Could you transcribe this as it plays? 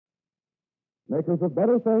makers of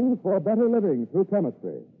better things for better living through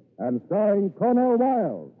chemistry, and starring Cornell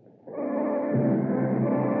Wilde.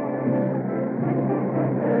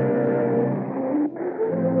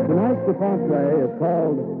 Tonight's DuPont play is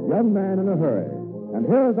called Young Man in a Hurry. And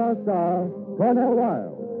here's our star, Cornell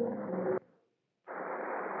Wilde.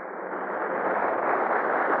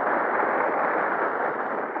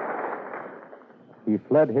 He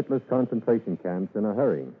fled Hitler's concentration camps in a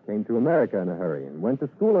hurry, came to America in a hurry, and went to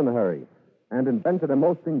school in a hurry, and invented a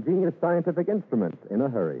most ingenious scientific instrument in a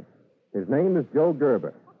hurry. His name is Joe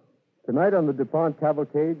Gerber. Tonight on the DuPont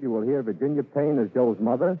Cavalcade, you will hear Virginia Payne as Joe's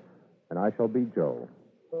mother, and I shall be Joe.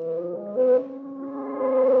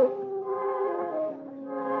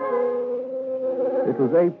 It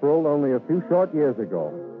was April only a few short years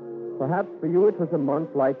ago. Perhaps for you it was a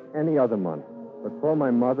month like any other month. But for my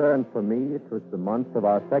mother and for me, it was the month of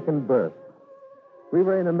our second birth. We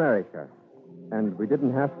were in America, and we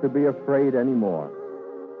didn't have to be afraid anymore.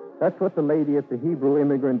 That's what the lady at the Hebrew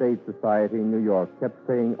Immigrant Aid Society in New York kept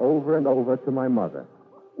saying over and over to my mother.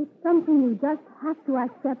 It's something you just have to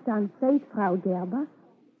accept on faith, Frau Gerber.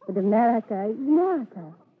 But America is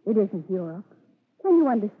America. It isn't Europe. Can you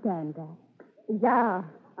understand that? Yeah,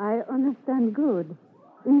 I understand good.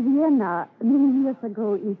 In Vienna, many years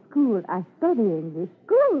ago in school, I studied English.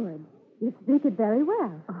 Good. You speak it very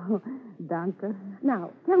well. Oh, danke.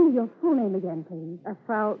 Now, tell me your full name again, please.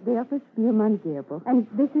 Frau Beatrice Biermann-Gerber. And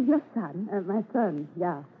this is your son? My son,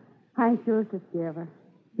 yeah. Heinz Joseph Gerber.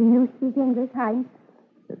 Do you speak English, Heinz?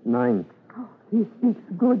 At 9. Oh, he speaks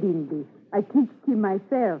good English. I teach him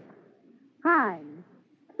myself. Heinz,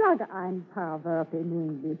 sag ein paar Wörter in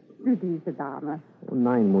English zu dieser Dame. Oh,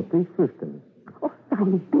 nein, muss ich fürchten. Oh, sei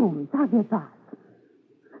nicht dumm. Sag mir was.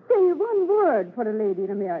 Say one word for a lady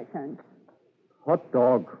in American. Hot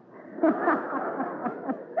dog.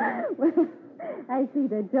 Well, I see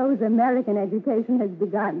that Joe's American education has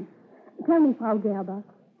begun. Tell me, Frau Gerber,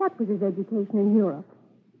 what was his education in Europe?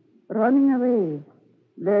 Running away.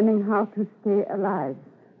 Learning how to stay alive.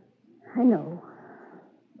 I know.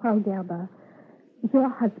 Frau Gerber, your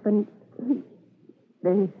husband,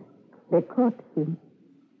 They caught him.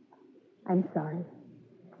 I'm sorry.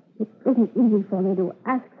 It isn't easy for me to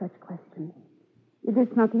ask such questions. It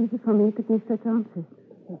is not easy for me to give such answers.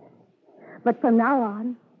 Yes. But from now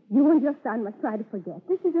on, you and your son must try to forget.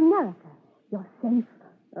 This is America. You're safe.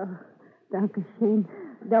 Oh, danke schön.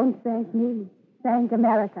 Don't thank me. Thank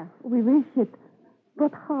America. We wish it.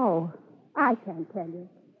 But how? I can't tell you.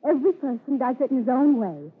 Every person does it in his own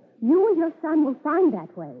way. You and your son will find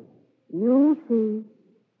that way. You'll see.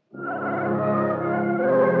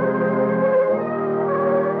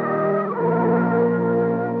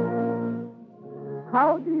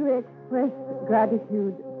 How do you express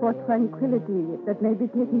gratitude for tranquility that may be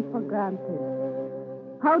taken for granted?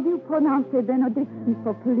 How do you pronounce a benediction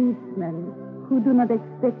for policemen who do not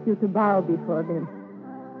expect you to bow before them?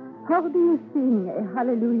 How do you sing a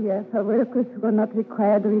hallelujah for workers who are not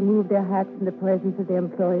required to remove their hats in the presence of their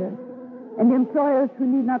employers, and employers who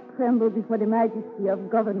need not tremble before the majesty of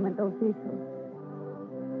government officials?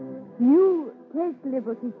 You take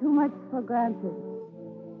liberty too much for granted.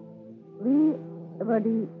 We were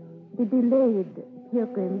the delayed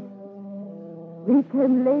pilgrims. We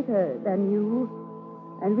came later than you,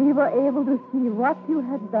 and we were able to see what you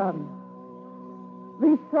had done.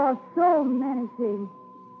 We saw so many things,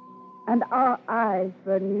 and our eyes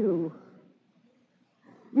were new.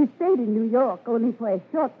 We stayed in New York only for a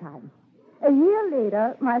short time. A year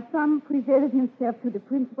later, my son presented himself to the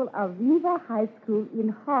principal of Viva High School in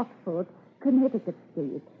Hartford, Connecticut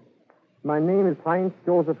State. My name is Heinz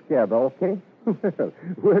Joseph Gerber, okay?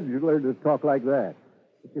 Where did you learn to talk like that?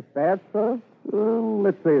 Is this bad, sir? Well,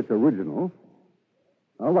 let's say it's original.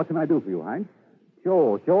 Well, what can I do for you, Heinz?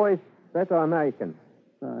 Joe. Joe is better American.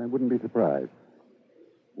 I wouldn't be surprised.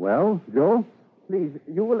 Well, Joe? Please,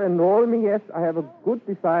 you will enroll me, yes. I have a good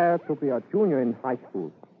desire to be a junior in high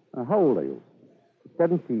school. How old are you?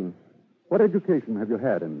 17. What education have you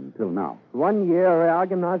had until now? 1 year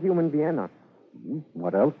Realgymnasium in Vienna.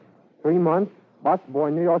 What else? 3 months busboy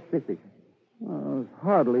in New York City. It's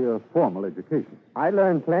hardly a formal education. I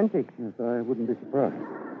learned plenty. Yes, I wouldn't be surprised.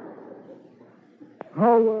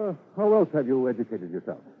 How else have you educated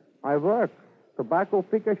yourself? I work. Tobacco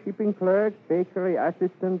picker, shipping clerk, bakery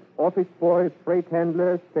assistant, office boy, freight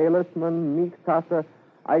handler, salesman, meat cutter.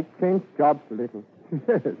 I change jobs a little.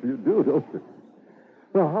 Yes, you do, don't you?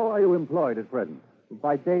 Well, how are you employed at present?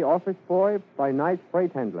 By day, office boy. By night,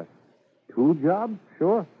 freight handler. 2 jobs?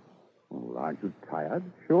 Sure. Well, aren't you tired?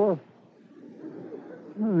 Sure.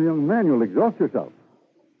 Well, young man, you'll exhaust yourself.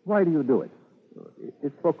 Why do you do it?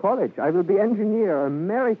 It's for college. I will be engineer,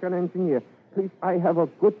 American engineer. please, I have a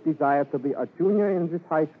good desire to be a junior in this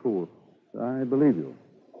high school. I believe you.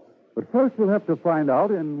 But first you'll have to find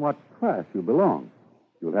out in what class you belong.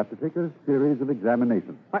 You'll have to take a series of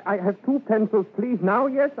examinations. I have 2 pencils, please. Now,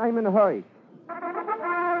 yes, I'm in a hurry.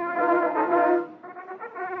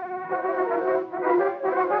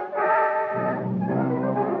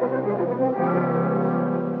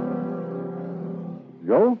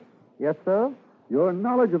 Joe, Yes, sir? your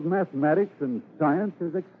knowledge of mathematics and science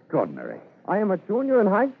is extraordinary. I am a junior in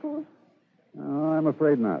high school? I'm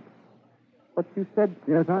afraid not. But you said...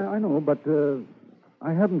 Yes, I know, but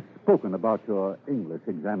I haven't spoken about your English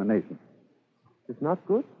examination. It's not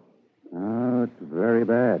good? It's very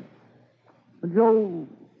bad. Joe,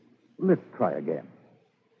 let's try again.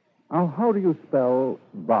 Now, how do you spell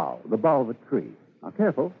bough, the bough of a tree? Now,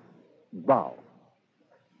 careful. Bough.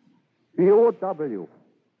 B-O-W.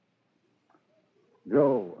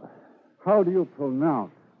 Joe, how do you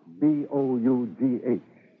pronounce B-O-U-G-H?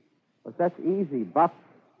 But that's easy. Buff.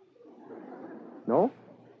 No?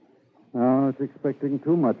 Oh, it's expecting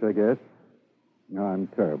too much, I guess. No, I'm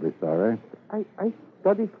terribly sorry. I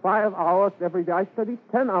study 5 hours every day. I study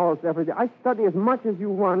 10 hours every day. I study as much as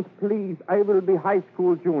you want, please. I will be high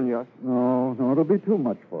school junior. No, it'll be too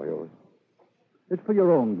much for you. It's for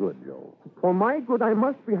your own good, Joe. For my good, I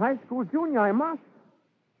must be high school junior. I must.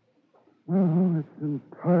 Oh, it's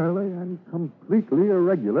entirely and completely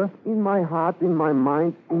irregular. In my heart, in my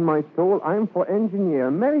mind, in my soul, I'm for engineer,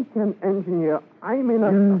 American engineer. I'm in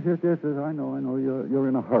a... Yes, I know. You're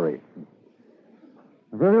in a hurry.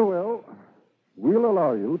 Very well. We'll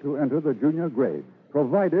allow you to enter the junior grade,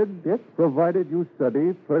 provided you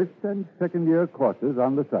study first and second year courses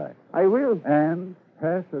on the side. I will. And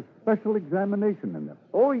pass a special examination in them.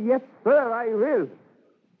 Oh, yes, sir, I will.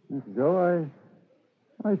 Miss Joe,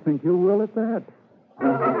 I think you will at that.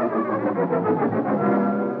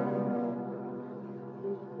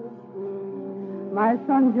 My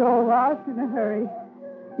son Joe was in a hurry.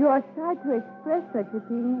 You are shy to express such a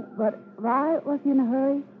thing, but why was he in a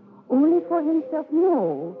hurry? Only for himself?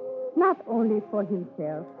 No, not only for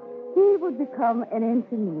himself. He would become an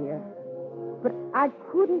engineer. But I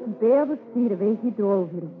couldn't bear to see the way he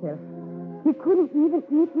drove himself. He couldn't even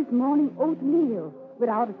eat his morning oatmeal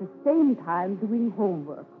without at the same time doing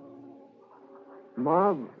homework.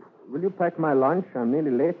 Mom, will you pack my lunch? I'm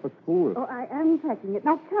nearly late for school. Oh, I am packing it.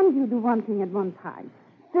 Now, can you do one thing at one time?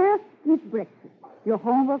 First, eat breakfast. Your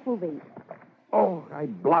homework will wait. Oh, I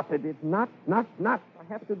blotted it. Not. I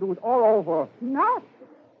have to do it all over. Not?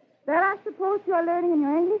 That I suppose you are learning in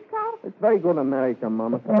your English class? It's very good American,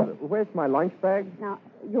 Mama. Where's my lunch bag? Now,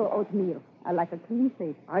 your oatmeal. I like a clean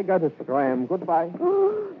slate. I got a scram. Goodbye.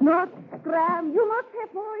 Not scram. You must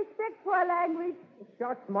have more respect for our language.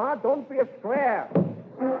 Shucks, Ma. Don't be a square.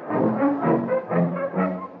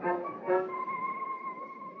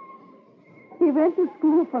 He went to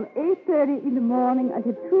school from 8:30 in the morning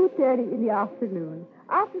until 2:30 in the afternoon.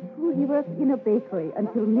 After school, he worked in a bakery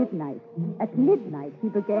until midnight. At midnight, he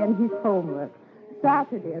began his homework.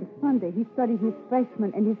 Saturday and Sunday, he studied his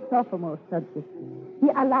freshman and his sophomore subjects. He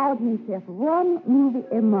allowed himself one movie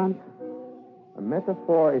a month. A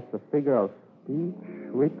metaphor is a figure of speech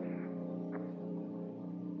which...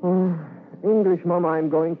 English, Mama, I'm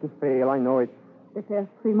going to fail. I know it. The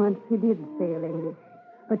first 3 months, he did fail English.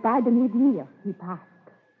 But by the mid-year, he passed.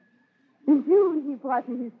 In June, he brought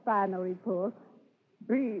me his final report.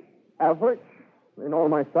 Be average in all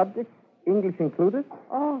my subjects, English included.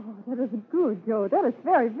 Oh, that is good, Joe. That is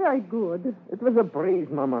very, very good. It was a breeze,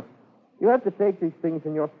 Mama. You have to take these things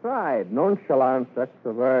in your stride. Nonchalance, that's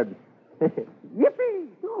the word. Yippee!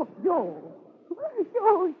 Oh, Joe.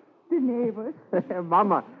 Joe, the neighbors.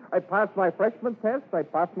 Mama, I passed my freshman test. I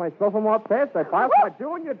passed my sophomore test. I passed my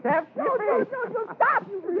junior test. Joe, stop,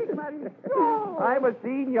 you big money. Joe. I'm a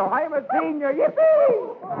senior.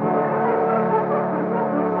 Yippee!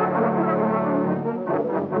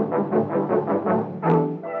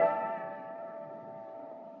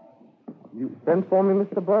 You sent for me,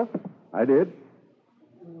 Mr. Burke? I did.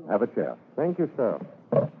 Have a chair. Thank you, sir.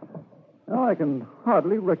 Now, I can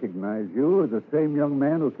hardly recognize you as the same young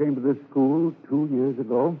man who came to this school 2 years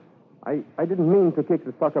ago. I didn't mean to kick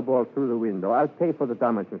the soccer ball through the window. I'll pay for the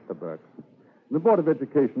damage, Mr. Burke. The Board of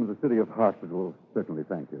Education of the City of Hartford will certainly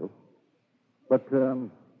thank you. But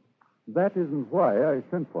that isn't why I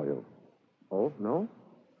sent for you. Oh, no?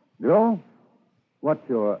 Joe, what's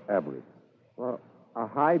your average? Well, a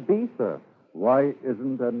high B, sir. Why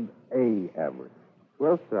isn't an A average?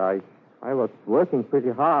 Well, sir, I was working pretty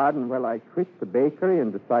hard, and, I quit the bakery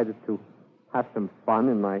and decided to have some fun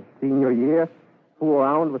in my senior year, fool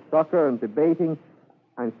around with soccer and debating.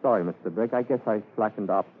 I'm sorry, Mr. Burke. I guess I slackened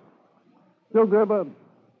up. Joe Gerber,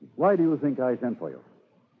 why do you think I sent for you?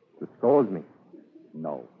 To scold me.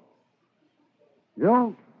 No.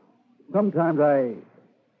 Joe, sometimes I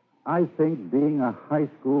think being a high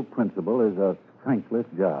school principal is a thankless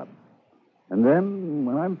job. And then,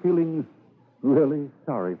 when I'm feeling really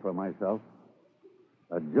sorry for myself,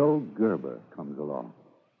 a Joe Gerber comes along.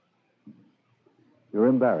 You're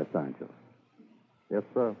embarrassed, aren't you? Yes,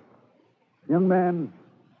 sir. Young man,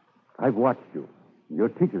 I've watched you. Your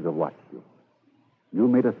teachers have watched you. You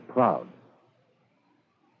made us proud.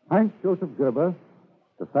 I'm Joseph Gerber.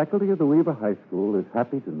 The faculty of the Weaver High School is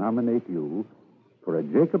happy to nominate you for a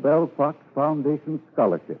Jacob L. Fox Foundation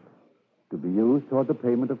scholarship to be used toward the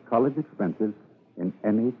payment of college expenses in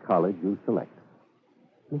any college you select.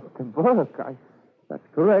 Mr. Burke, That's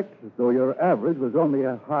correct, though your average was only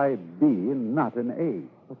a high B and not an A.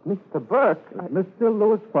 But Mr. Burke, Mr.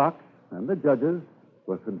 Louis Fox and the judges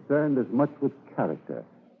were concerned as much with character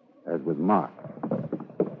as with marks.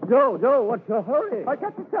 Joe, what's your hurry? I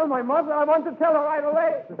got to tell my mother. I want to tell her right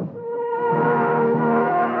away.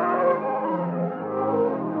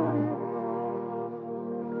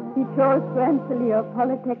 He chose Rensselaer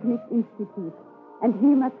Polytechnic Institute, and he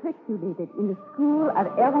matriculated in the School of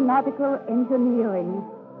Aeronautical Engineering.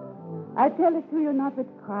 I tell it to you not with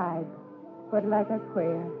pride, but like a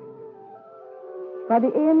prayer. By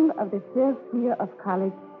the end of the first year of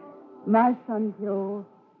college, my son Joe,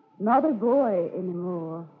 not a boy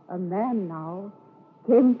anymore, a man now,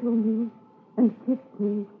 came to me and kissed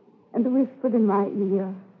me and whispered in my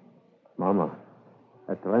ear. Mama,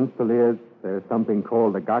 at Rensselaer, there's something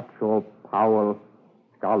called the Gotcho Powell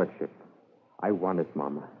Scholarship. I want it,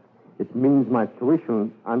 Mama. It means my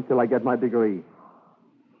tuition until I get my degree.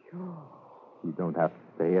 Sure. You don't have to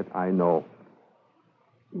say it. I know.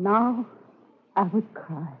 Now I would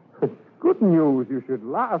cry. It's good news. You should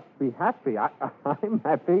laugh. Be happy. I'm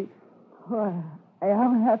happy. Well, I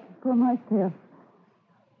am happy for myself.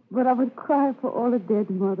 But I would cry for all the dead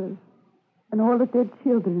mothers and all the dead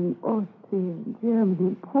children in Austria and Germany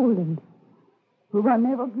and Poland who were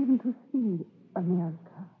never given to see America.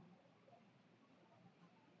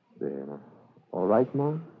 There. All right,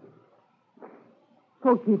 Mom?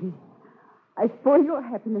 Forgive me. I spoil your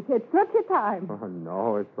happiness at such a time. Oh,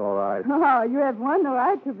 no, it's all right. Oh, you have one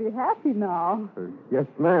right to be happy now. Yes,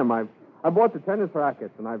 ma'am. I bought the tennis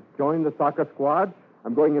rackets, and I've joined the soccer squad.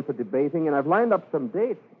 I'm going into debating, and I've lined up some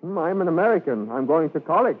dates. I'm an American. I'm going to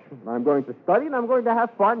college. I'm going to study, and I'm going to have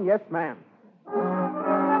fun. Yes, ma'am.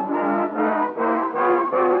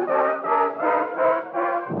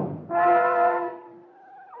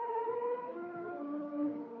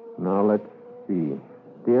 Now, let's see.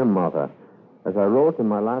 Dear Mother, as I wrote in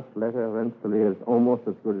my last letter, Rensselaer is almost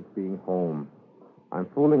as good as being home. I'm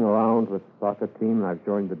fooling around with the soccer team, and I've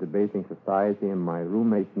joined the debating society, and my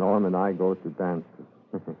roommate Norm and I go to dances.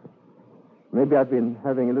 Maybe I've been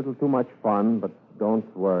having a little too much fun, but don't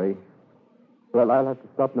worry. Well, I'll have to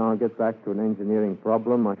stop now and get back to an engineering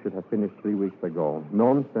problem I should have finished 3 weeks ago.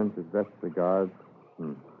 Norm sends his best regards.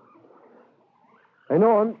 Hey,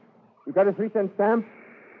 Norm, you got a 3-cent stamp?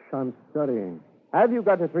 I'm studying. Have you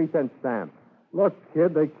got a 3-cent stamp? Look,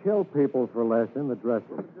 kid, they kill people for less in the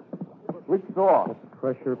dresses. Which door?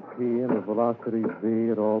 Pressure P and the velocity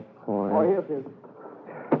V at all points. Oh, here it is.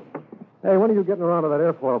 Hey, when are you getting around to that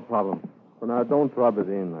airfoil problem? Well, now, don't rub it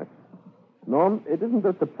in. Norm, it isn't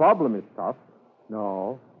that the problem is tough.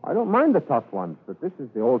 No. I don't mind the tough ones, but this is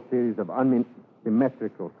the old series of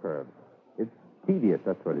unsymmetrical curves. It's tedious,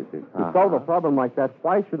 that's what it is. To solve a problem like that,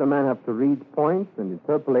 why should a man have to read points and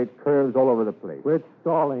interpolate curves all over the place? Quit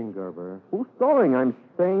stalling, Gerber. Who's stalling? I'm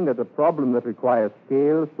saying that a problem that requires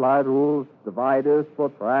scales, slide rules, dividers,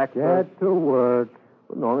 protractors... Get to work.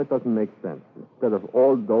 But no, it doesn't make sense. Instead of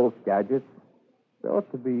all those gadgets, there ought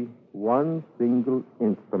to be one single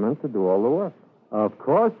instrument to do all the work. Of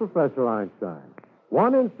course, Professor Einstein.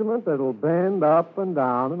 One instrument that'll bend up and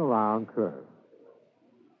down and around curves.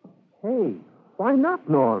 Hey, why not,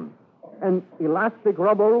 Norm? An elastic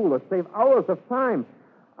rubber ruler save hours of time.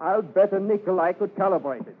 I'll bet a nickel I could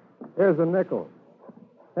calibrate it. Here's a nickel.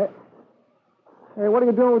 Hey, what are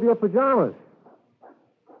you doing with your pajamas?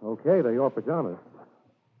 Okay, they're your pajamas.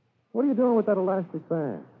 What are you doing with that elastic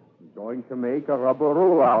band? I'm going to make a rubber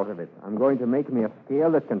ruler out of it. I'm going to make me a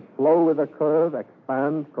scale that can flow with a curve,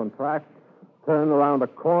 expand, contract, turn around a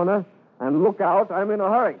corner, and look out, I'm in a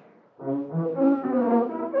hurry.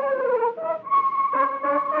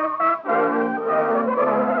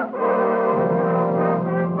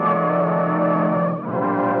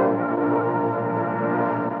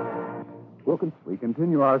 We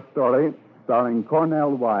continue our story starring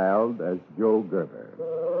Cornell Wilde as Joe Gerber.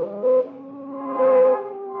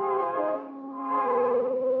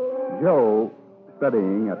 Joe,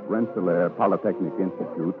 studying at Rensselaer Polytechnic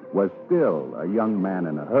Institute, was still a young man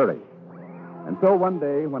in a hurry. And so one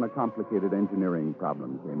day, when a complicated engineering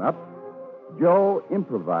problem came up, Joe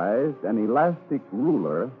improvised an elastic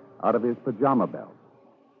ruler out of his pajama belt.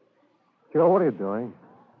 Joe, what are you doing?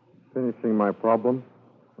 Finishing my problem.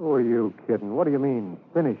 Who are you kidding? What do you mean,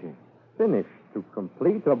 finishing? Finish. To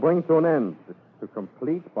complete or bring to an end. To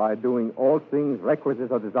complete by doing all things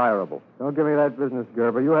requisite or desirable. Don't give me that business,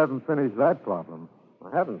 Gerber. You haven't finished that problem. I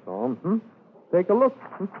haven't, Tom. Take a look.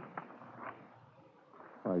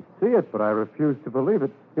 I see it, but I refuse to believe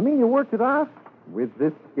it. You mean you worked it out? With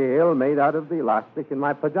this scale made out of the elastic in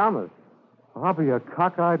my pajamas. I'll be a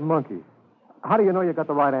cockeyed monkey. How do you know you got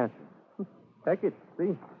the right answer? Check it.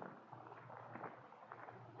 See.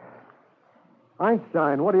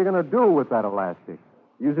 Einstein, what are you going to do with that elastic?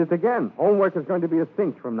 Use it again. Homework is going to be a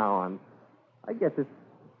cinch from now on. I guess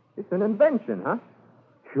it's an invention, huh?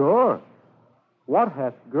 Sure. What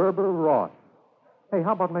hath Gerber wrought? Hey,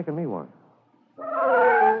 how about making me one?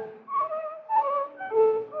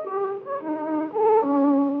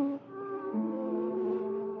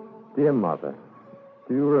 Dear Mother,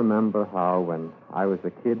 do you remember how, when I was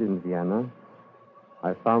a kid in Vienna,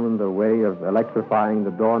 I found a way of electrifying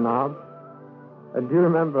the doorknob? And do you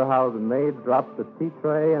remember how the maid dropped the tea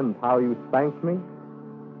tray and how you spanked me?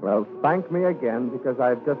 Well, spank me again, because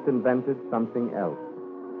I've just invented something else.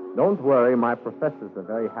 Don't worry, my professors are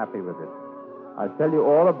very happy with it. I'll tell you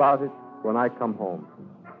all about it when I come home.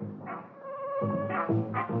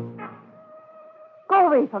 Go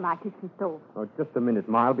away from our kitchen stove. Oh, just a minute,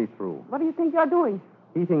 Ma, I'll be through. What do you think you're doing?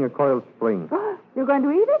 Heating a coiled spring. You're going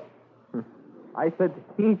to eat it? I said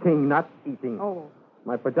heating, not eating. Oh.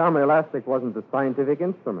 My pajama elastic wasn't a scientific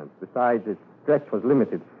instrument. Besides, its stretch was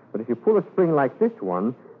limited. But if you pull a spring like this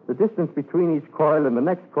one, the distance between each coil and the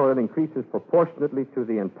next coil increases proportionately to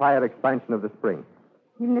the entire expansion of the spring.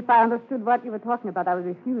 Even if I understood what you were talking about, I would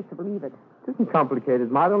refuse to believe it. It isn't complicated,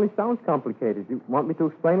 Ma. It only sounds complicated. You want me to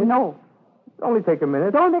explain it? No. It'll only take a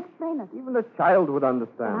minute. Don't explain it. Even a child would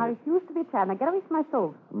understand. And I refuse to be a child. Now get away from my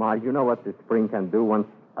stove. Ma, you know what this spring can do once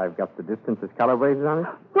I've got the distances calibrated on it?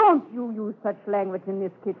 Don't you use such language in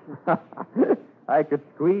this kitchen. I could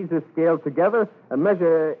squeeze the scale together and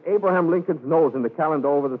measure Abraham Lincoln's nose in the calendar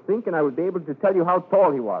over the sink, and I would be able to tell you how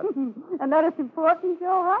tall he was. And that is important,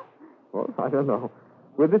 Joe, huh? Well, I don't know.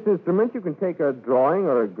 With this instrument, you can take a drawing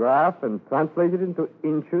or a graph and translate it into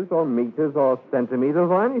inches or meters or centimeters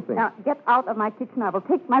or anything. Now, get out of my kitchen. I will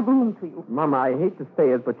take my broom to you. Mama, I hate to say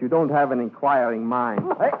it, but you don't have an inquiring mind.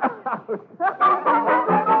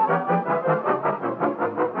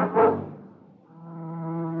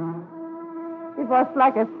 It was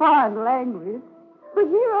like a foreign language. But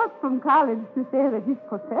he wrote from college to say that his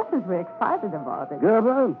professors were excited about it.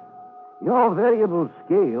 Gerber, your variable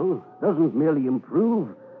scale doesn't merely improve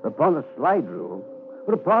upon a slide rule,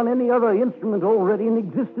 but upon any other instrument already in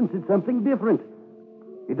existence. It's something different.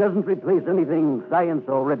 It doesn't replace anything science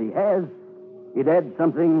already has. It adds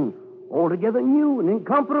something altogether new and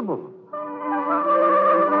incomparable.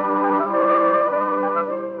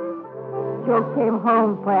 Joe came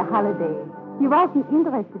home for a holiday. He wasn't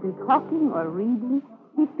interested in talking or reading.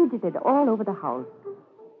 He fidgeted all over the house.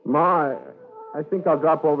 Ma, I think I'll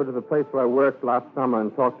drop over to the place where I worked last summer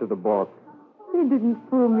and talk to the boss. He didn't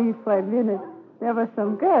fool me for a minute. There were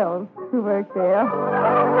some girls who worked there.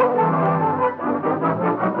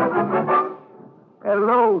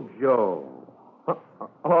 Hello, Joe.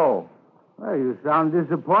 Oh. Well, you sound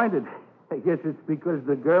disappointed. I guess it's because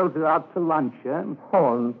the girls are out to lunch, huh?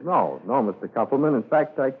 Oh, no, Mr. Koppelman. In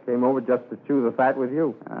fact, I came over just to chew the fat with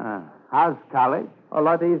you. How's college? A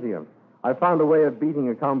lot easier. I found a way of beating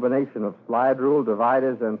a combination of slide rule,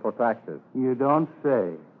 dividers, and protractors. You don't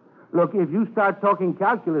say. Look, if you start talking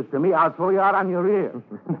calculus to me, I'll throw you out on your ear.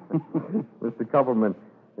 Mr. Koppelman,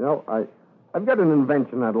 you know, I've got an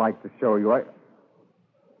invention I'd like to show you.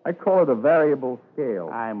 I call it a variable scale.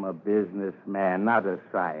 I'm a businessman, not a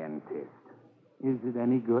scientist. Is it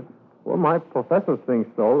any good? Well, my professors think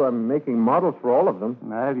so. I'm making models for all of them.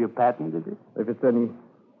 Now, have you patented it? If it's any,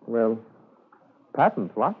 well,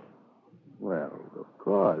 patent, what? Well, of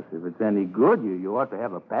course. If it's any good, you ought to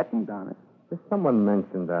have a patent on it. Someone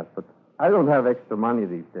mentioned that, but I don't have extra money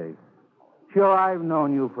these days. Sure, I've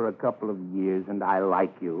known you for a couple of years, and I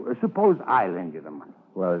like you. Or suppose I lend you the money.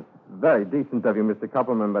 Well, it's very decent of you, Mr.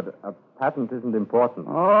 Koppelman, but a patent isn't important.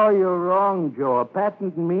 Oh, you're wrong, Joe. A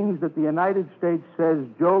patent means that the United States says,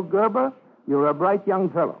 Joe Gerber, you're a bright young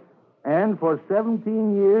fellow. And for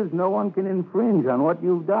 17 years, no one can infringe on what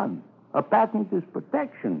you've done. A patent is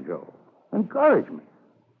protection, Joe. Encouragement.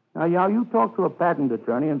 Now, you talk to a patent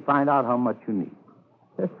attorney and find out how much you need.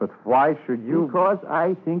 Yes, but why should you... Because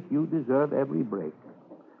I think you deserve every break.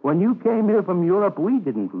 When you came here from Europe, we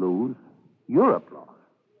didn't lose. Europe lost.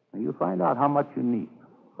 And you find out how much you need.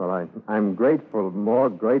 Well, I'm grateful, more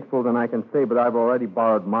grateful than I can say, but I've already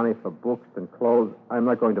borrowed money for books and clothes. I'm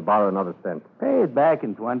not going to borrow another cent. Pay it back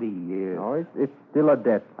in 20 years. No, it's still a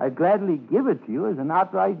debt. I'd gladly give it to you as an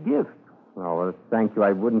outright gift. Oh, well, thank you.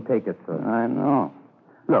 I wouldn't take it, sir. I know.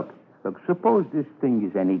 Look, suppose this thing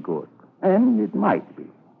is any good. And it might be.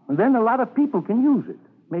 And then a lot of people can use it.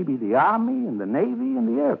 Maybe the Army and the Navy and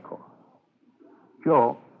the Air Corps.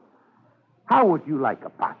 Joe, how would you like a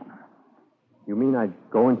partner? You mean I'd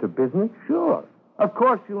go into business? Sure. Of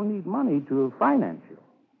course, you'll need money to finance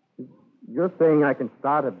you. You're saying I can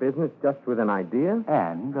start a business just with an idea?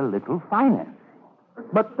 And a little financing.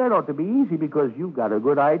 But that ought to be easy because you've got a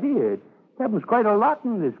good idea. It happens quite a lot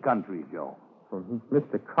in this country, Joe. Well,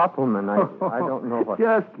 Mr. Koppelman, I don't know what...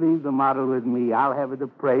 Just leave the model with me. I'll have it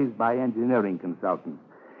appraised by engineering consultants.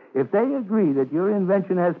 If they agree that your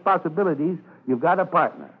invention has possibilities, you've got a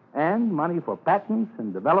partner. And money for patents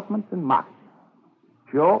and development and marketing.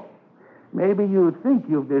 Joe, maybe you think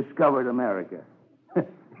you've discovered America.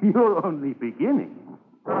 You're only beginning.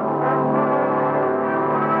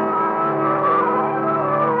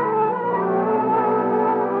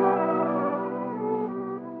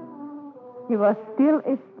 He was still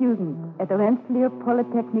a student at the Rensselaer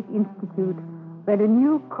Polytechnic Institute, where the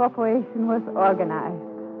new corporation was organized.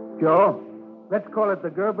 Joe, let's call it the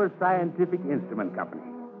Gerber Scientific Instrument Company.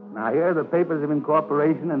 Now, here are the papers of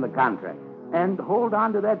incorporation and the contract. And hold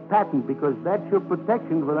on to that patent, because that's your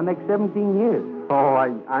protection for the next 17 years. Oh,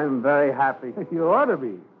 I'm very happy. You ought to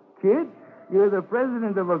be. Kid, you're the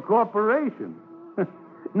president of a corporation.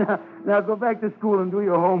 Now go back to school and do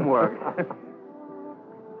your homework.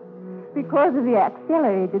 Because of the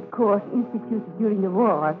accelerated course instituted during the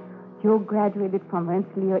war, Joe graduated from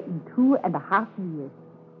Rensselaer in 2.5 years.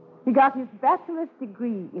 He got his bachelor's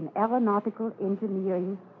degree in aeronautical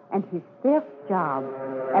engineering and his first job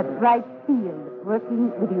at Wright Field,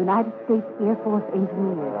 working with the United States Air Force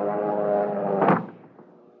engineers.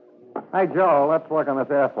 Hey, Joe, let's work on this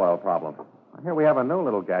airfoil problem. Here we have a new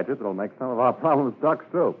little gadget that'll make some of our problems duck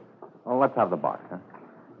soup. Oh, let's have the box, huh?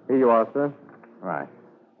 Here you are, sir. Right.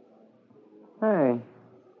 Hey,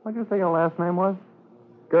 what'd you say your last name was?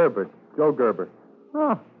 Gerber. Joe Gerber.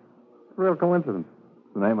 Oh, it's a real coincidence.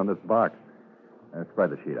 It's the name on this box. Spread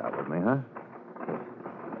the sheet out with me, huh?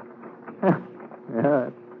 Yeah,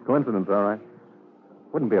 it's coincidence, all right.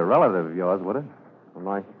 Wouldn't be a relative of yours, would it? Well,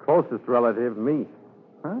 my closest relative, me.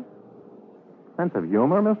 Huh? Sense of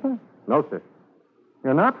humor, mister? No, sir.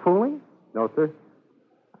 You're not fooling? No, sir.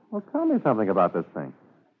 Well, tell me something about this thing.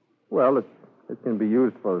 Well, it can be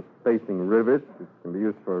used for spacing rivets. It can be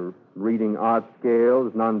used for reading art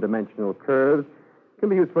scales, non-dimensional curves. It can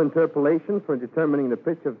be used for interpolation, for determining the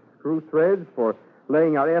pitch of screw threads, for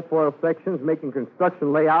laying out airfoil sections, making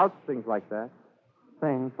construction layouts, things like that.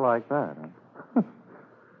 Things like that, huh?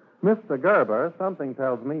 Mr. Gerber, something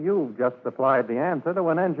tells me you've just supplied the answer to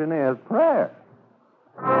an engineer's prayer.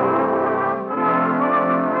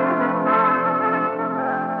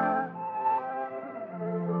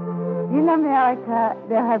 In America,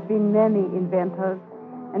 there have been many inventors,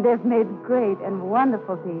 and they've made great and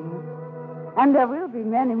wonderful things. And there will be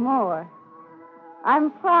many more.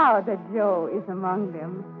 I'm proud that Joe is among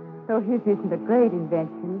them, though his isn't a great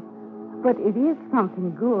invention, but it is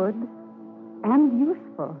something good and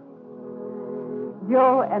useful.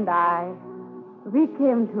 Joe and I, we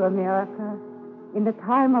came to America in the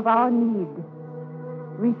time of our need.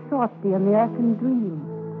 We sought the American dream.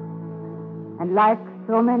 And like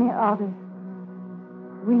so many others,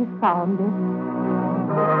 we found it.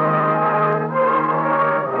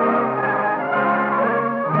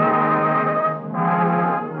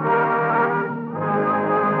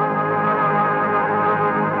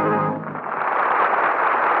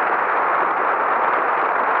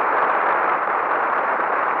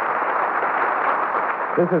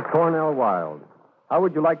 This is Cornell Wilde. How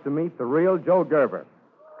would you like to meet the real Joe Gerber?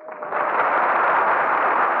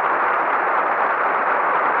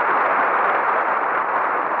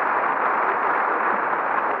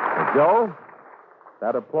 Joe,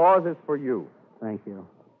 that applause is for you. Thank you.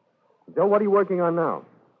 Joe, what are you working on now?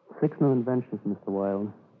 6 new inventions, Mr.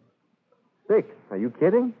 Wilde. 6? Are you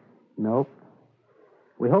kidding? Nope.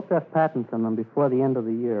 We hope to have patents on them before the end of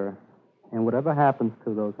the year. And whatever happens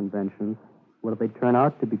to those inventions, whether they turn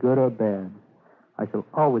out to be good or bad, I shall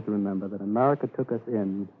always remember that America took us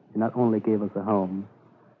in and not only gave us a home,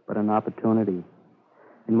 but an opportunity.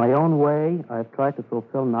 In my own way, I have tried to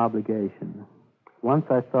fulfill an obligation. Once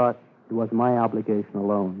I thought it was my obligation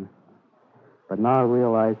alone. But now I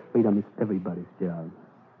realize freedom is everybody's job.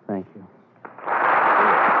 Thank you.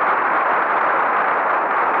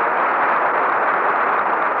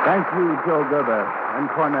 Thank you, Joe Gerber and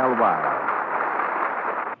Cornell Wilde.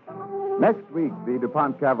 Next week, the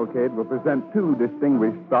DuPont Cavalcade will present two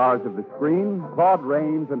distinguished stars of the screen, Claude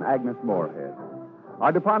Rains and Agnes Moorehead.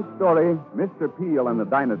 Our DuPont story, Mr. Peel and the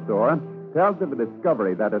Dinosaur, tells of a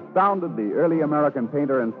discovery that astounded the early American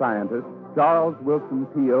painter and scientist, Charles Wilson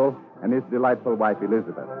Peel, and his delightful wife,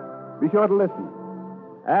 Elizabeth. Be sure to listen.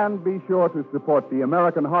 And be sure to support the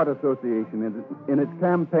American Heart Association in its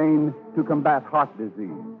campaign to combat heart disease.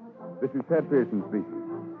 This is Ted Pearson speaking.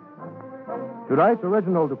 Tonight's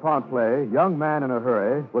original DuPont play, Young Man in a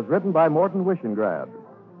Hurry, was written by Morton Wishengrad.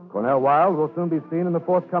 Cornell Wilde will soon be seen in the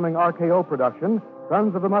forthcoming RKO production,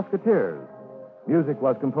 Sons of the Musketeers. Music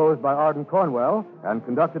was composed by Arden Cornwell and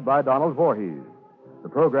conducted by Donald Voorhees. The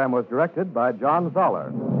program was directed by John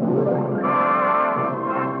Zoller.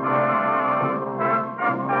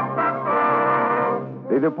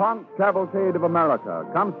 The DuPont Cavalcade of America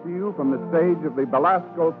comes to you from the stage of the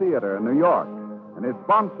Belasco Theater in New York and is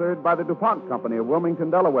sponsored by the DuPont Company of Wilmington,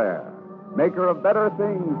 Delaware, maker of better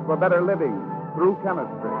things for better living through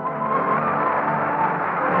chemistry.